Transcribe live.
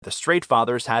The straight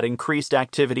fathers had increased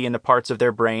activity in the parts of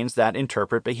their brains that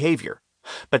interpret behavior.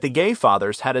 But the gay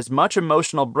fathers had as much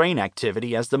emotional brain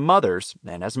activity as the mothers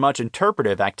and as much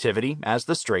interpretive activity as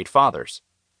the straight fathers.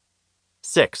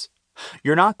 6.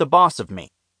 You're not the boss of me.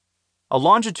 A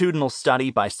longitudinal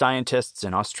study by scientists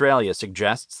in Australia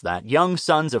suggests that young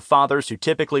sons of fathers who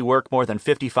typically work more than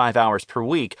 55 hours per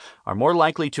week are more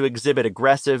likely to exhibit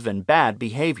aggressive and bad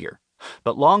behavior.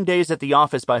 But long days at the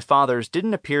office by fathers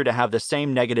didn't appear to have the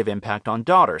same negative impact on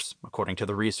daughters, according to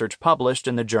the research published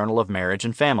in the Journal of Marriage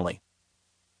and Family.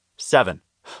 7.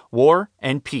 War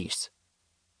and peace.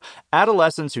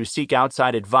 Adolescents who seek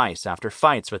outside advice after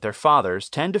fights with their fathers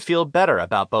tend to feel better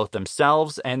about both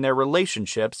themselves and their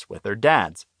relationships with their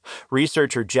dads.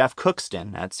 Researcher Jeff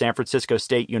Cookston at San Francisco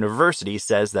State University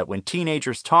says that when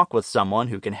teenagers talk with someone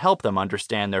who can help them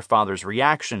understand their father's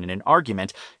reaction in an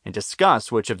argument and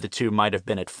discuss which of the two might have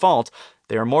been at fault,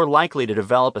 they are more likely to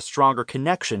develop a stronger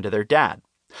connection to their dad.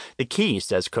 The key,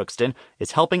 says Cookston,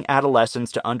 is helping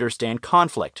adolescents to understand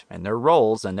conflict and their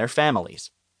roles and their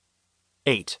families.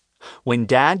 8. When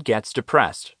dad gets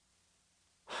depressed.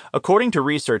 According to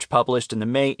research published in the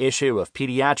May issue of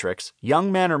Pediatrics,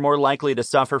 young men are more likely to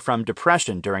suffer from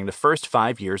depression during the first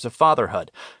 5 years of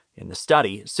fatherhood. In the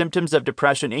study, symptoms of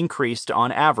depression increased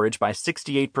on average by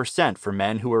 68% for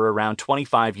men who were around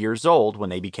 25 years old when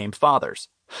they became fathers.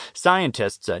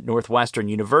 Scientists at Northwestern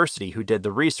University who did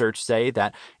the research say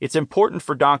that it's important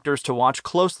for doctors to watch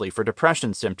closely for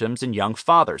depression symptoms in young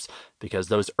fathers because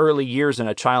those early years in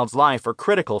a child's life are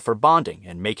critical for bonding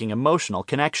and making emotional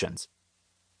connections.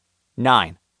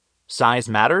 9. Size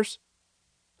matters?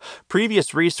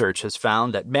 Previous research has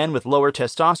found that men with lower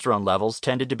testosterone levels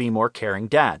tended to be more caring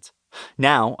dads.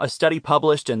 Now, a study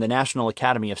published in the National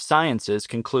Academy of Sciences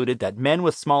concluded that men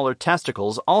with smaller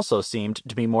testicles also seemed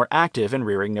to be more active in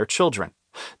rearing their children.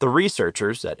 The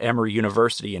researchers at Emory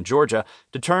University in Georgia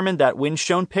determined that when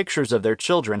shown pictures of their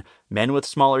children, men with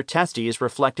smaller testes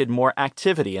reflected more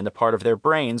activity in the part of their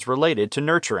brains related to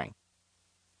nurturing.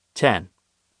 10.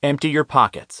 Empty your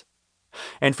pockets.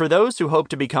 And for those who hope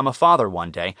to become a father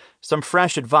one day, some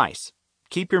fresh advice.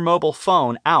 Keep your mobile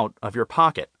phone out of your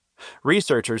pocket.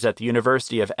 Researchers at the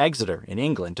University of Exeter in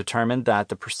England determined that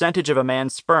the percentage of a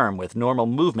man's sperm with normal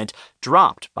movement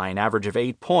dropped by an average of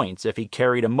 8 points if he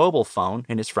carried a mobile phone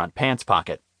in his front pants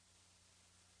pocket.